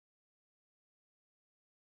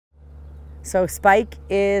So Spike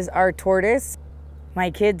is our tortoise. My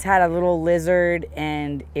kids had a little lizard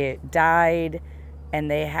and it died, and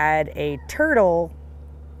they had a turtle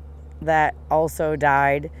that also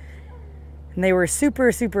died. And they were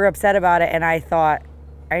super, super upset about it, and I thought,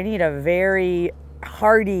 I need a very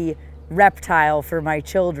hardy reptile for my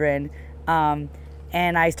children.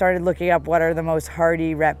 And I started looking up what are the most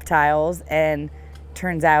hardy reptiles, and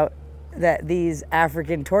turns out that these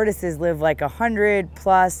African tortoises live like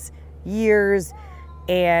 100+ years,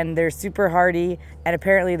 and they're super hardy, and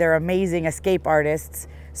apparently they're amazing escape artists.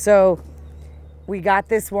 So we got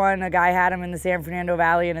this one. A guy had him in the San Fernando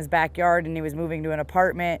Valley in his backyard, and he was moving to an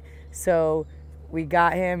apartment. So we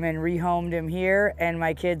got him and rehomed him here, and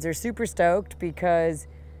my kids are super stoked because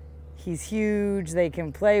he's huge. They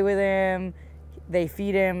can play with him. They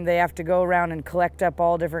feed him. They have to go around and collect up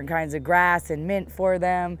all different kinds of grass and mint for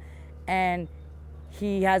them. And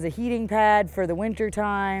he has a heating pad for the winter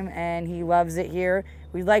time, and he loves it here.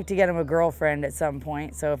 We'd like to get him a girlfriend at some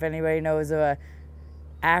point. So if anybody knows of a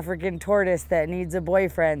African tortoise that needs a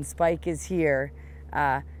boyfriend, Spike is here,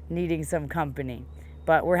 needing some company.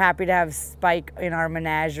 But we're happy to have Spike in our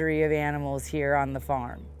menagerie of animals here on the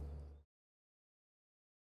farm.